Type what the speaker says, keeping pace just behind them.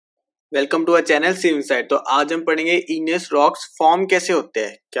Welcome to our channel C insight. तो आज हम पढ़ेंगे इग्नियस रॉक्स फॉर्म कैसे होते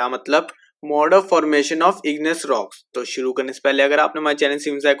हैं, क्या मतलब mode of formation of igneous rocks. तो शुरू करने से पहले अगर आपने हमारे चैनल सी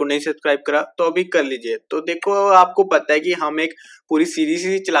इनसाइट को नहीं सब्सक्राइब करा तो अभी कर लीजिए। तो देखो, आपको पता है कि हम एक पूरी सीरीज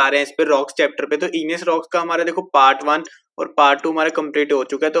ही चला रहे हैं इस पे रॉक्स चैप्टर पे। तो इग्नियस रॉक्स का हमारा देखो पार्ट 1 और पार्ट 2 हमारा कंप्लीट हो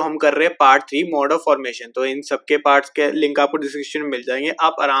चुका है। तो हम कर रहे हैं पार्ट 3 मोड ऑफ फॉर्मेशन। तो इन सबके पार्ट्स के लिंक आपको डिस्क्रिप्शन में मिल जाएंगे,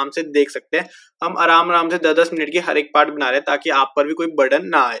 आप आराम से देख सकते हैं। हम आराम से 10-10 मिनट की हर एक पार्ट बना रहे हैं ताकि आप पर भी कोई बर्डन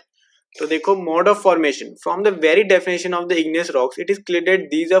ना आए। तो देखो, mode of formation from the very definition of the igneous rocks it is clear that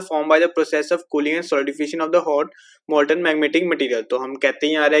these are formed by the process of cooling and solidification of the hot molten magmatic material। तो हम कहते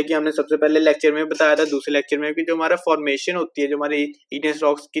ही आ रहे हैं कि हमने सबसे पहले lecture में बताया था, दूसरे लेक्चर में, कि जो हमारा फॉर्मेशन होती है, जो हमारी igneous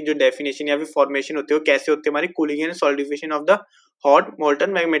rocks की जो डेफिनेशन या फिर फॉर्मेशन होती है वो कैसे होती है, हमारी cooling and solidification of the hot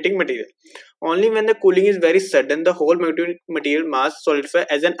molten magmatic material। only when the cooling is very sudden the whole magmatic material mass solidify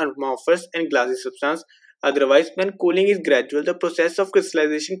as an amorphous and glassy substance। Otherwise, when cooling is gradual, the process of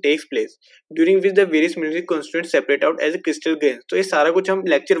crystallization takes place, during which the various mineral constituents separate out as a crystal grains। तो ये सारा कुछ हम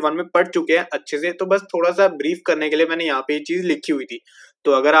lecture 1 में पढ़ चुके हैं अच्छे से। तो बस थोड़ा सा ब्रीफ करने के लिए मैंने यहाँ पे ये चीज लिखी हुई थी।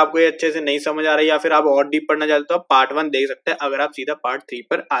 तो अगर आपको ये अच्छे से नहीं समझ आ रहा है या फिर आप और डीप पढ़ना चाहते हो तो आप पार्ट 1 देख सकते हैं अगर आप सीधा पार्ट 3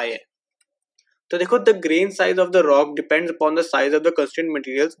 पर आए हैं। तो देखो, the grain size of the rock depends upon the size of the constituent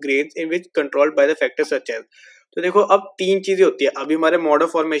materials grains in which controlled by the factors such as. तो देखो, अब 3 चीजें होती है। अभी हमारे मॉड ऑफ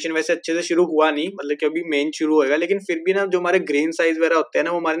फॉर्मेशन वैसे अच्छे से शुरू हुआ नहीं, मतलब कि अभी मेन शुरू होएगा, लेकिन फिर भी ना जो हमारे ग्रेन साइज वगैरह होते हैं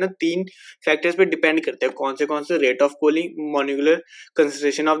ना, वो हमारे ना 3 फैक्टर्स पे डिपेंड करते हैं। कौन से rate of cooling, molecular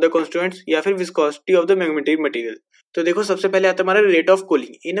concentration of the constituents या फिर viscosity of the magnetic material. तो देखो, सबसे पहले आता है हमारा rate of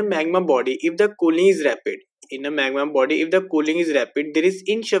cooling in a magma body. If the cooling is rapid in a magma body, if the cooling is rapid, there is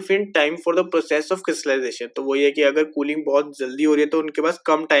insufficient time for the process of crystallization। तो वो ये कि अगर कूलिंग बहुत जल्दी हो रही है तो उनके पास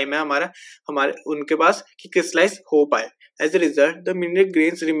कम टाइम है हमारे उनके पास कि क्रिस्टलाइज हो पाए। As a result, the mineral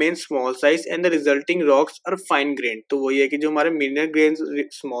grains remain small size and the resulting rocks are fine grained। तो वो ये कि जो हमारे mineral grains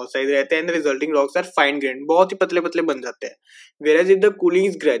small size रहते हैं and the resulting rocks are fine grained, बहुत ही पतले पतले बन जाते हैं। Whereas if the cooling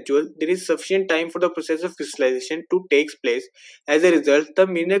is gradual, there is sufficient time for the process of crystallization to take place। As a result, the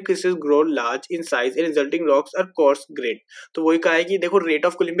mineral crystals grow large in size and resulting rocks are coarse grained। तो वही कहा है कि देखो, rate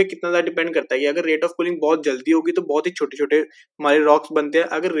of cooling पे कितना ज्यादा depend करता है कि अगर रेट ऑफ कूलिंग बहुत जल्दी होगी तो बहुत ही छोटे छोटे हमारे रॉक्स बनते हैं।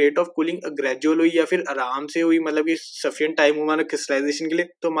 अगर रेट ऑफ कूलिंग ग्रेजुअल हुई या फिर आराम से हुई, मतलब कि सफिशिएंट टाइम हुआ हमारे क्रिस्टलाइजेशन के लिए,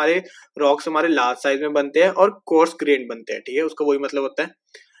 तो हमारे रॉक्स हमारे लार्ज साइज में बनते हैं और कोर्स ग्रेन बनते हैं। ठीक है, उसका वही मतलब होता है।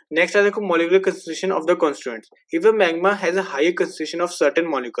 नेक्स्ट है देखो, molecular concentration of the constituents। If the magma has a higher concentration of certain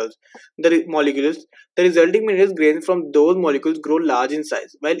molecules, the resulting mineral grains from those molecules grow large in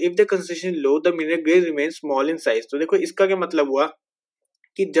size, while if the concentration is low, the mineral grains remain small in size। तो देखो, इसका क्या मतलब हुआ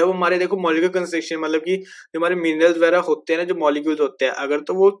कि जब हमारे देखो मॉलिक्यूलर कंसंट्रेशन, मतलब कि जो हमारे मिनरल्स वगैरह होते हैं ना, जो मॉलिक्यूल्स होते हैं, अगर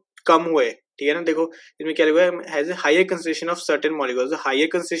तो वो कम हुए, ठीक है ना, देखो इसमें क्या लिखा है, has a higher concentration of certain molecules. Higher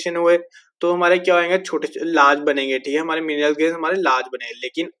concentration हुए तो हमारे क्या होंगे, छोटे लार्ज बनेंगे। ठीक है, हमारे मिनरल गैस हमारे लार्ज बनेंगे।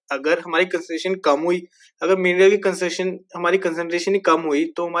 लेकिन अगर हमारी कंसंट्रेशन कम हुई, अगर मिनरल की कंसंट्रेशन हमारी कंसंट्रेशन ही कम हुई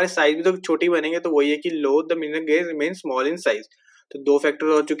तो हमारे साइज भी तो छोटी बनेंगे। तो वही है कि लो the mineral gas remain small in size. तो 2 फैक्टर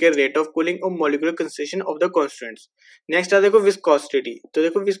हो चुके हैं, रेट ऑफ कूलिंग और molecular concentration of the constituents. Next है देखो, विस्कोसिटी। तो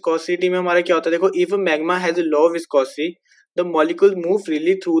देखो, विस्कोसिटी में हमारा क्या होता है, देखो if magma has a low viscosity the molecule move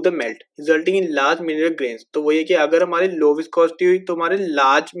freely through the melt resulting in large mineral grains. तो वो ये कि अगर हमारे लो विस्कोसिटी हुई तो हमारे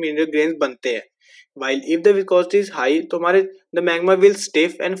लार्ज मिनरल ग्रेन्स बनते हैं। while if the viscosity is high तो हमारे the magma will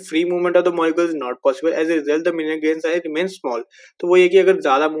stiff and free movement of the molecule is not possible। as a result the mineral grain size remains small। तो वो ये कि अगर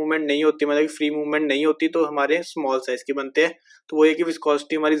ज्यादा मूवमेंट नहीं होती, मतलब कि फ्री मूवमेंट नहीं होती, तो हमारे स्मॉल साइज के बनते हैं। तो वो ये कि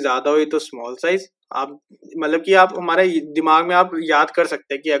विस्कोसिटी हमारी ज्यादा हुई तो स्मॉल साइज। आप मतलब कि आप हमारे दिमाग में आप याद कर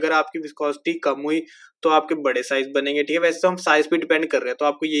सकते हैं कि अगर आपकी विस्कोसिटी कम हुई तो आपके बड़े साइज बनेंगे। ठीक है, वैसे तो हम साइज पे डिपेंड कर रहे हैं, तो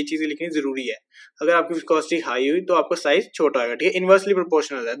आपको ये चीजें लिखनी जरूरी है। अगर आपकी विस्कोसिटी हाई हुई तो आपका साइज छोटा होगा। ठीक है, इनवर्सली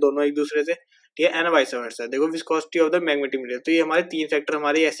प्रोपोर्शनल है दोनों एक दूसरे से। ठीक है, एंड वाइस वर्सा। देखो, viscosity of the magnetic material. तो ये हमारे 3 फैक्टर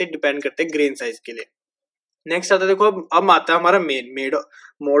हमारे ऐसे डिपेंड करते हैं ग्रेन साइज के लिए। नेक्स्ट आता है देखो, अब आता है हमारा मेन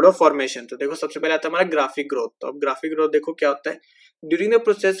मोड ऑफ फॉर्मेशन। तो देखो, सबसे पहले आता है हमारा ग्राफिक ग्रोथ। तो अब ग्राफिक ग्रोथ देखो क्या होता है। During the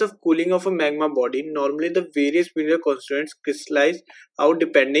process of cooling of a magma body normally the various mineral constituents crystallise out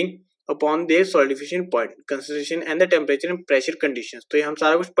depending upon their solidification point, concentration and the temperature and pressure conditions. तो ये हम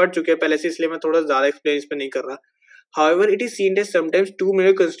सारा कुछ पढ़ चुके हैं पहले से, इसलिए मैं थोड़ा ज्यादा एक्सप्लेन इस पे नहीं कर रहा। However, it is seen that sometimes two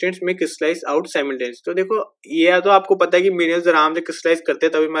mineral constituents may crystallize out simultaneously। तो देखो, ये तो आपको पता है कि मिनरल्स आराम से क्रिस्टलाइज करते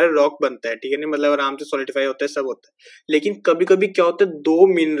हैं तभी हमारे रॉक बनता है। ठीक है, नहीं मतलब आराम से सॉलिडिफाई होता है, सब होता है। लेकिन कभी कभी क्या होता है, दो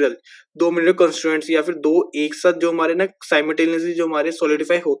मिनरल कंस्टिट्यूएंट्स या फिर दो एक साथ जो हमारे ना साइमल्टेनियसली जो हमारे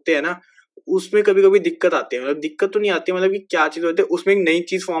सॉलिडिफाई होते हैं ना, उसमें कभी कभी दिक्कत आती है। मतलब दिक्कत तो नहीं आती, मतलब कि क्या चीज होती है, उसमें एक नई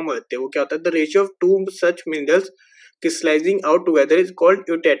चीज फॉर्म होती है। वो क्या होता है, the ratio of to such minerals crystallizing out together is called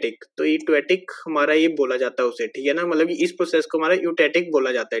eutetic। तो eutetic हमारा ये बोला जाता है उसे। ठीक है ना, मतलब कि इस प्रोसेस को हमारा eutetic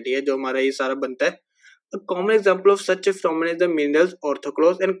बोला जाता है। ठीक है, जो हमारा ये सारा बनता है common example of such A phenomena is the minerals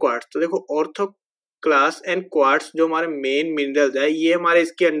ऑर्थोक्लोज and quartz. तो देखो ऑर्थोक्लास एंड क्वार्ट्ज जो हमारे मेन मिनरल्स है ये हमारे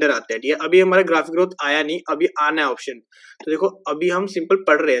इसके अंडर आते हैं, ठीक है। अभी हमारा ग्राफिक ग्रोथ आया नहीं, अभी आना है ऑप्शन। तो देखो अभी हम सिंपल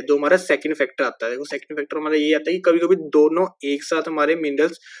पढ़ रहे हैं, जो हमारा सेकंड फैक्टर आता है। देखो सेकंड फैक्टर हमारा ये आता है कि कभी कभी दोनों एक साथ हमारे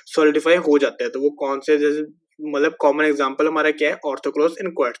मिनरल्स सॉलिडिफाई हो जाते हैं। तो वो कौन से, जैसे मतलब कॉमन एग्जांपल हमारा क्या है, ऑर्थोक्लोज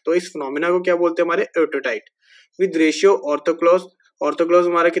एंड क्वार्ट्ज। तो इस फिनोमेना को क्या बोलते हैं, हमारे एटोटाइट विद रेशियो ऑर्थोक्लोज। ऑर्थोक्लोज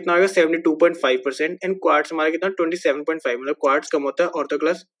हमारा कितना होगा 72.5% एंड क्वार्ट्स हमारा कितना 27.5, मतलब क्वार्ट्स कम होता है,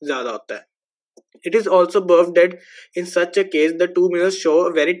 ऑर्थोक्लोज ज्यादा होता है। It is also observed that in such a case the two minerals show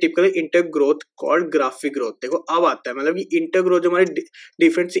a very typical intergrowth called graphic growth। देखो अब आता है, मतलब कि intergrowth जो हमारी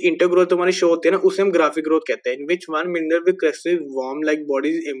डिफरेंट सी intergrowth हमारी शो होती है ना, उसे हम graphic growth कहते हैं। In which one mineral with crystalline worm like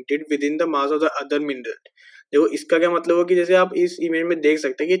body is emptied within the mass of the other mineral। देखो इसका क्या मतलब है कि जैसे आप इस इमेज में देख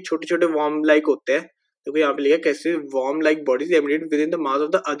सकते हैं कि छोटे छोटे वर्म लाइक होते हैं। देखो यहाँ पे लिखा है कैसे worm like bodies emitted with in the mass of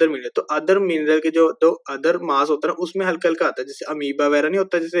the other mineral. तो अदर मिनरल के जो तो अदर मास होता है ना, उसमें हल्का हल्का आता है, जैसे अमीबा वगैरह नहीं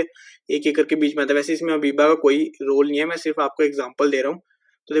होता, जैसे एक एक करके बीच में आता है। वैसे इसमें अमीबा का कोई रोल नहीं है, मैं सिर्फ आपको एग्जांपल दे रहा हूँ।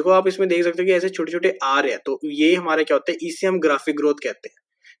 तो देखो आप इसमें देख सकते हो कि ऐसे छोटे छोटे आ रहे हैं, तो ये हमारा क्या होता है, इसे हम ग्राफिक ग्रोथ कहते हैं।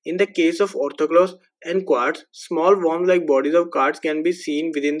 In the case of orthoclase and quartz, small worm-like bodies of quartz can be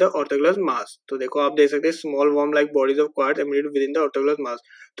seen within the orthoclase mass। तो देखो आप देख सकते हैं small worm-like bodies of quartz embedded within the orthoclase mass।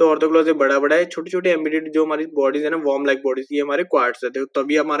 तो orthoclase से बड़ा बड़ा है, छोटे छोटे embedded जो हमारी bodies है ना worm-like bodies, ये हमारे quartz है। देखो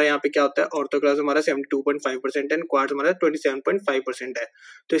तभी हमारा यहाँ पे क्या होता है, orthoclase हमारा 72.5% है, quartz हमारा 27.5% है।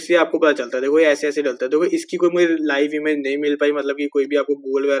 तो इससे आपको पता चलता है। देखो ये ऐसे ऐसे डलता है। देखो इसकी कोई मुझे लाइव इमेज नहीं मिल पाई, मतलब कि कोई भी आपको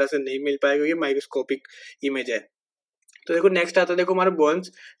गूगल वगैरह से नहीं मिल पाएगा, ये माइक्रोस्कोपिक इमेज है। तो देखो नेक्स्ट आता है, देखो हमारा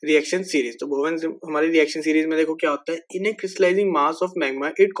बोवेन्स रिएक्शन सीरीज। तो बोवेन्स हमारी रिएक्शन सीरीज में देखो क्या होता है, इन ए क्रिस्टलाइजिंग mass of magma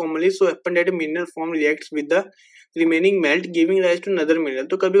it commonly so happen that a mineral form reacts with the remaining melt giving rise to another mineral.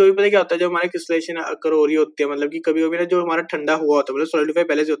 तो कभी कभी पता क्या होता है, जो हमारे क्रिस्टलाइजेशन अकर हो रही होती है, मतलब कि कभी कभी ना जो हमारा ठंडा हुआ होता है, मतलब सॉलिडिफाई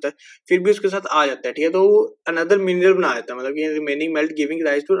पहले से होता है, फिर भी उसके साथ आ जाता है, ठीक है। तो वो अनदर मिनरल बना देता है, मतलब कि remaining melt giving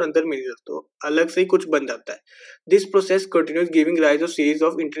rise to another mineral, तो अलग से ही कुछ बन जाता है। This process continuous giving rise of series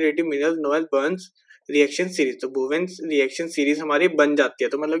of इंटररेटिव minerals known as Burns reaction series. तो बोवेन्स रिएक्शन सीरीज हमारी बन जाती है।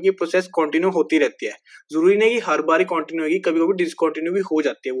 तो मतलब ये प्रोसेस कंटिन्यू होती रहती है, जरूरी नहीं कि हर बार कंटिन्यू होगी, कभी कभी डिसकंटिन्यू भी हो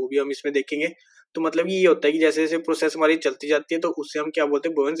जाती है, वो भी हम इसमें देखेंगे। तो मतलब ये होता है कि जैसे जैसे प्रोसेस हमारी चलती जाती है, तो उससे हम क्या बोलते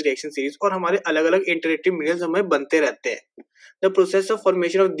हैं, बोवेन्स रिएक्शन सीरीज, और हमारे अलग अलग इंटरेक्टिव मिनरल्स हमें बनते रहते हैं। The process of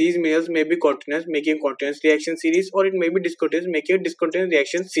formation of these minerals may be continuous, making continuous reaction series, or it may be discontinuous, making a discontinuous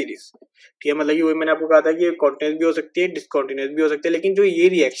reaction series। ठीक है, मतलब कि वही मैंने आपको कहा था कि ये continuous भी हो सकती है, discontinuous भी हो सकती है, लेकिन जो ये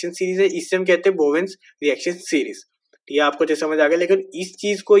रिएक्शन सीरीज है इससे हम कहते हैं बोवेन्स रिएक्शन सीरीज। ठीक है, आपको अच्छे समझ आ गया। लेकिन इस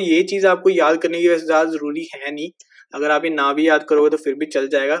चीज को, ये चीज आपको याद करने की वैसे ज्यादा जरूरी है नहीं, अगर आप ये ना भी याद करोगे तो फिर भी चल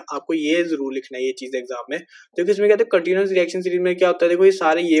जाएगा। आपको ये जरूर लिखना है ये चीज एग्जाम में। तो इसमें कहते हैं कंटिन्यूअस रिएक्शन सीरीज में क्या होता है, देखो ये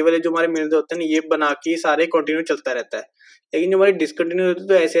सारे ये वाले जो हमारे मिनरल होते हैं ना, ये बना के सारे कंटिन्यू चलता रहता है। लेकिन जो हमारे डिसकंटिन्यू होते हैं,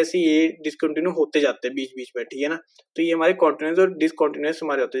 तो ऐसे ऐसे ये डिसकंटिन्यू होते जाते हैं बीच बीच में, ठीक है ना। तो ये हमारे कॉन्टिन्यूस और डिसकंटिन्यूस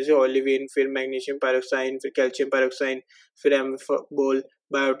हमारे होते हैं, जैसे ओलिविन, फिर मैग्नीशियम पायरोक्साइन, फिर कैल्शियम पायरोक्साइन, फिर एम्फोबोल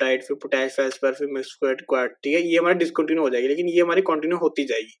बायोटाइट, फिर पोटेश फेल्सपर, फिर मिक्सक्वेट क्वार्ट। ठीक है, ये हमारे डिसकंटिन्यू हो जाएगी, लेकिन ये हमारी कंटिन्यू होती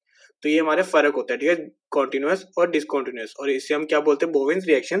जाएगी। तो ये हमारे फर्क होता है, ठीक है, कॉन्टिन्यूस और डिसकंटिन्यूस, और इसे हम क्या बोलते हैं, बोवेन्स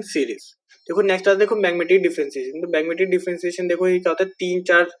रिएक्शन सीरीज। देखो नेक्स्ट आता है, देखो मैग्मेटिक डिफरेंशिएशन। तो मैग्मेटिक डिफरेंशिएशन देखो ये क्या होता है,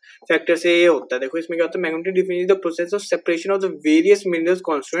 3-4 फैक्टर से ये होता है। देखो इसमें क्या होता है, magmatic differentiation the process of separation of the various minerals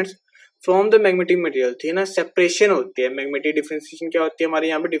constituents from the magnetic material. ठीक है ना, सेपरेशन होती है। मैग्मेटिक डिफरेंशिएशन क्या होती है, हमारे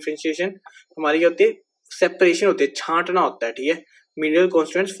यहाँ पे डिफरेंशिएशन हमारी क्या होती है, सेपरेशन होती है, छांटना होता है, ठीक है, mineral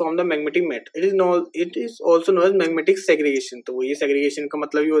constituents from the magmatic mat। it is also known as magmatic segregation। तो वो ये segregation का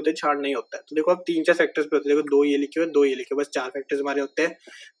मतलब ये होता है छांटना ही होता है। तो देखो आप 3-4 फैक्टर्स पे होते हैं, देखो 2 ये लिखे हुए, 2 ये लिखे हुए, बस 4 फैक्टर्स हमारे होते हैं।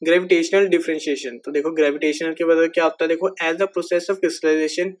 Gravitational differentiation. तो देखो ग्रेविटेशनल के बाद क्या होता है, देखो as the process of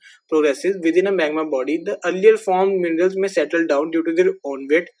crystallization progresses with in a magma body the earlier form minerals में settle down due to their own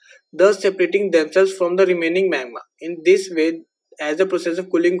wait, thus separating themselves from the remaining magma। in this way as the process of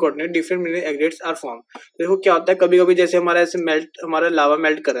cooling continue different mineral aggregates are formed। देखो क्या होता है, कभी कभी जैसे हमारा ऐसे मेल्ट, हमारा लावा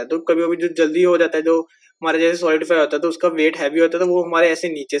मेल्ट कर रहा है, तो कभी कभी जो जल्दी हो जाता है, जो हमारे जैसे सॉलिडिफाई होता है, तो उसका वेट हैवी होता है, तो वो हमारे ऐसे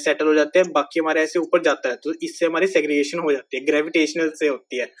नीचे सेटल हो जाते हैं, बाकी हमारे ऐसे ऊपर जाता है। तो इससे हमारी सेग्रीगेशन हो जाती है, ग्रेविटेशनल से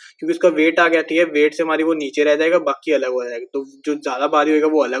होती है, क्योंकि उसका वेट आ गया, ठीक है, वेट से हमारी वो नीचे रह जाएगा, बाकी अलग हो जाएगा। तो जो ज्यादा भारी होगा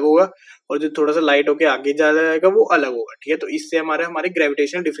वो अलग होगा, और जो थोड़ा सा लाइट होकर आगे जा जाएगा वो अलग होगा, ठीक है। तो इससे हमारे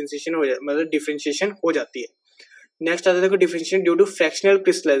ग्रेविटेशनल डिफरेंशिएशन हो मतलब डिफरेंशिएशन हो जाती है। नेक्स्ट आता है देखो differentiation due to fractional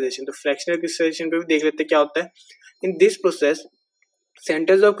crystallisation. तो फ्रैक्शनल क्रिस्टलाइजेशन पे भी देख लेते हैं क्या होता है। In this process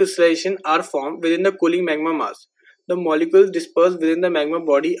centers of crystallization are formed within the cooling magma mass। The molecules dispersed within the magma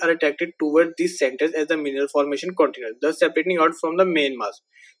body are attracted toward these centers as the mineral formation continues, thus separating out from the main mass।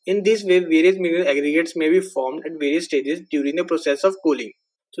 In this way, various mineral aggregates may be formed at various stages during the process of cooling।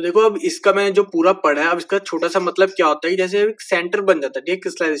 तो देखो अब इसका मैंने जो पूरा पढ़ा है, अब इसका छोटा सा मतलब क्या होता है कि जैसे एक सेंटर बन जाता है, ठीक है,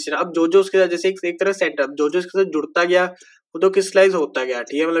 क्रिस्टलाइजेशन। अब जो उसके साथ जैसे एक तरह सेंटर, अब जो इसके साथ जुड़ता गया वो तो क्रिस्टलाइज होता गया,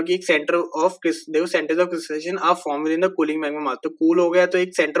 ठीक है, मतलब कि एक सेंटर ऑफ देखो centres of crystallization are form with in the cooling magma मास। तो कूल हो गया तो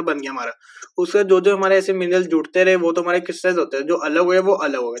एक सेंटर बन गया हमारा, उसका जो हमारे ऐसे मिनरल जुड़ते रहे वो तो हमारे क्रिस्टलाइज होते हैं, जो अलग हो गया वो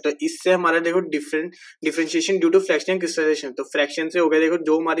अलग हो गया। तो इससे हमारा देखो differentiation due to fraction crystallisation, तो फ्रैक्शन से हो गया, देखो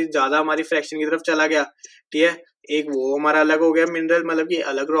जो हमारी ज्यादा हमारी फ्रैक्शन की तरफ चला गया, ठीक है, एक वो हमारा अलग हो गया मिनरल, मतलब कि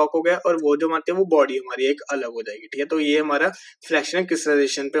अलग रॉक हो गया, और वो जो हमारे वो बॉडी हमारी एक अलग हो जाएगी, ठीक है। तो ये हमारा फ्रैक्शनल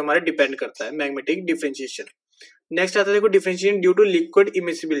क्रिस्टलाइजेशन पे हमारा डिपेंड करता है मैग्मेटिक डिफरेंशिएशन। नेक्स्ट आता है देखो differentiation due to liquid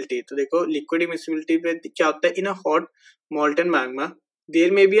immiscibility. तो देखो लिक्विड इमिसिबिलिटी पे क्या होता है, इन a hot molten magma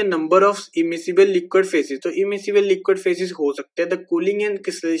there may be a number of immiscible liquid faces. तो इमिसिबल लिक्विड फेसेस हो सकते हैं। The cooling and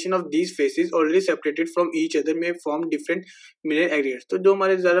crystallisation of these faces already separated from each other में फॉर्म डिफरेंट मिनरल एग्रीगेट्स। तो जो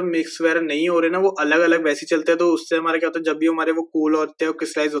हमारे ज्यादा mix वगैरह नहीं हो रहे ना, वो अलग अलग वैसे चलते हैं, तो उससे हमारे क्या होता है, जब भी हमारे वो कूल होते हैं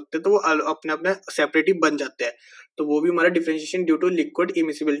क्रिस्टलाइज होते हैं तो वो अपने अपने सेपरेट ही बन जाते हैं। तो वो भी हमारा differentiation due to liquid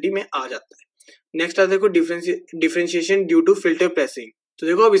immiscibility में आ जाता है। नेक्स्ट आता है देखो differentiation due to filter pressing. तो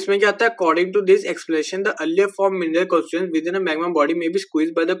देखो अब इसमें क्या आता है, according to this explanation the earlier form mineral constituents with in a magma body may be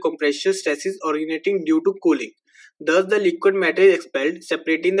squeezed by the compression stresses originating due to cooling. Thus, the liquid matter is expelled,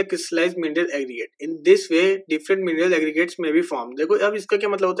 separating the crystallized mineral aggregate. In this way, different mineral aggregates may be formed. देखो अब इसका क्या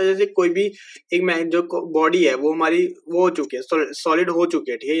मतलब होता है, जैसे कोई भी एक जो बॉडी है वो हमारी वो हो चुकी है, सॉलिड हो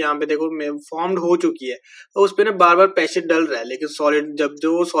चुकी है, ठीक है, यहाँ पे देखो फॉर्म्ड हो चुकी है, और उस पे ना बार बार प्रेशर डल रहा है, लेकिन सॉलिड जब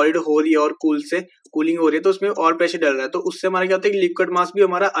जो सॉलिड हो रही है और कूलिंग हो रही है तो उसमें और प्रेशर डल रहा है, तो उससे हमारा क्या होता है कि लिक्विड मास भी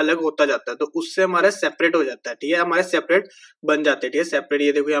हमारा अलग होता जाता है, तो उससे हमारा सेपरेट हो जाता है, ठीक है, हमारे सेपरेट बन जाते हैं, ठीक है, सेपरेट।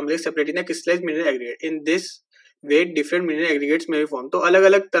 ये देखो यहाँ पे separating the crystallised mineral aggregate. In this way different mineral aggregates में भी फॉर्म, तो अलग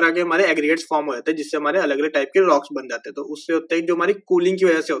अलग तरह के हमारे एग्रीगेट्स फॉर्म हो जाते हैं, जिससे हमारे अलग अलग टाइप के रॉक्स बन जाते हैं। तो उससे होता है जो हमारी कूलिंग की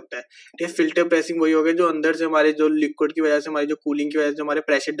वजह से होता है, ठीक है, फिल्टर प्रेसिंग वही हो गया, जो अंदर से हमारे जो लिक्विड की वजह से हमारी जो कूलिंग की वजह से हमारे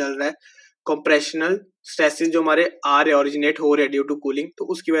प्रेशर डल रहा है, कंप्रेशनल स्ट्रेसेस जो हमारे आ रहे ओरिजिनेट हो रहे हैं ड्यू टू कूलिंग, तो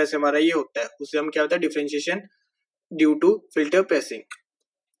उसकी वजह से हमारा ये होता है, उससे हम क्या होता है differentiation due to filter pressing.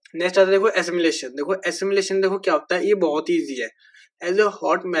 Next आता है देखो एसिमिलेशन। देखो एसिमिलेशन देखो क्या होता है, ये बहुत ही ईजी है। As a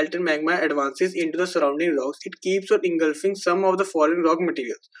hot melted magma advances into the surrounding rocks, it keeps on engulfing some of the foreign rock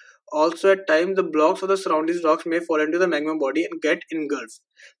materials. Also, at times, the blocks of the surrounding rocks may fall into the magma body and get engulfed.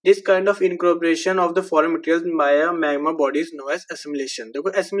 This kind of incorporation of the foreign materials by a magma body is known as assimilation.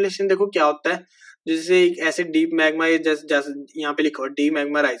 देखो assimilation देखो क्या होता है, जैसे एक ऐसे deep magma, जैसे यहाँ पे लिखा हुआ डीप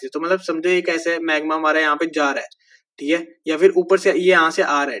मैग्मा राइजेस, तो मतलब समझो एक ऐसे मैग्मा हमारा यहाँ पे जा रहा है, ठीक है, या फिर ऊपर से ये यहाँ से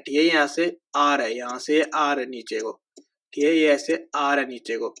आ रहा है, ठीक है, यहाँ से आ रहा है, यहाँ से आ रहा है नीचे को, ठीक है, ये ऐसे आ रहा है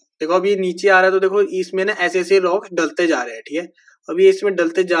नीचे को। देखो अब ये नीचे आ रहा है तो देखो इसमें ना ऐसे ऐसे रॉक डलते जा रहे हैं, ठीक है, अब ये इसमें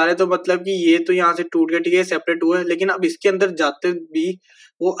डलते जा रहे हैं तो मतलब कि ये तो यहाँ से टूट गया, ठीक है, सेपरेट हुआ है, लेकिन अब इसके अंदर जाते भी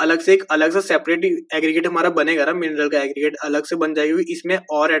वो एक अलग सा सेपरेट एग्रीगेट हमारा बनेगा ना, मिनरल का एग्रीगेट अलग से बन जाएगा, इसमें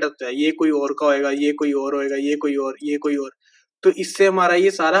और ऐड होता है, ये कोई और का होएगा, ये कोई और होएगा, ये कोई और, ये कोई और, तो इससे हमारा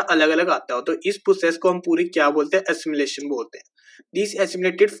ये सारा अलग अलग आता है। तो इस प्रोसेस को हम पूरी क्या बोलते हैं, एसिमिलेशन बोलते हैं। These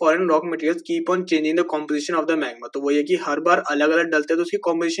assimilated foreign rock materials keep on changing the composition of the magma. तो वो ये कि हर बार अलग अलग डलते हैं तो उसकी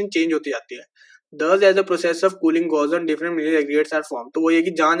composition change होती जाती है। Thus, as the process of cooling goes on, different mineral aggregates are formed. तो वो ये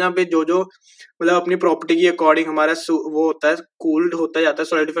कि जहाँ जहाँ पे जो मतलब अपनी प्रॉपर्टी की अकॉर्डिंग हमारा वो होता है, कूल्ड होता जाता है,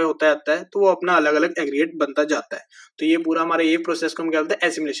 सॉलिडिफाई होता जाता है, तो वो अपना अलग अलग एग्रीगेट बनता जाता है। तो ये पूरा हमारा ये प्रोसेस को हम क्या बोलते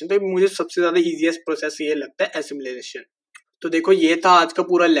हैं, एसिमिलेशन। तो मुझे सबसे ज्यादा इजीएस्ट प्रोसेस ये लगता है, एसिमिलेशन। तो देखो ये था आज का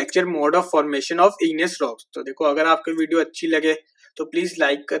पूरा lecture, mode of formation of igneous rocks. तो देखो अगर आपको वीडियो अच्छी लगे तो प्लीज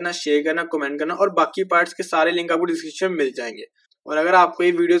लाइक करना, शेयर करना, कमेंट करना, और बाकी पार्ट्स के सारे लिंक आपको डिस्क्रिप्शन में मिल जाएंगे। और अगर आपको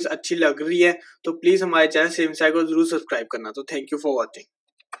ये वीडियोस अच्छी लग रही है तो प्लीज हमारे चैनल सिमसाई को जरूर सब्सक्राइब करना। तो थैंक यू फॉर वॉचिंग।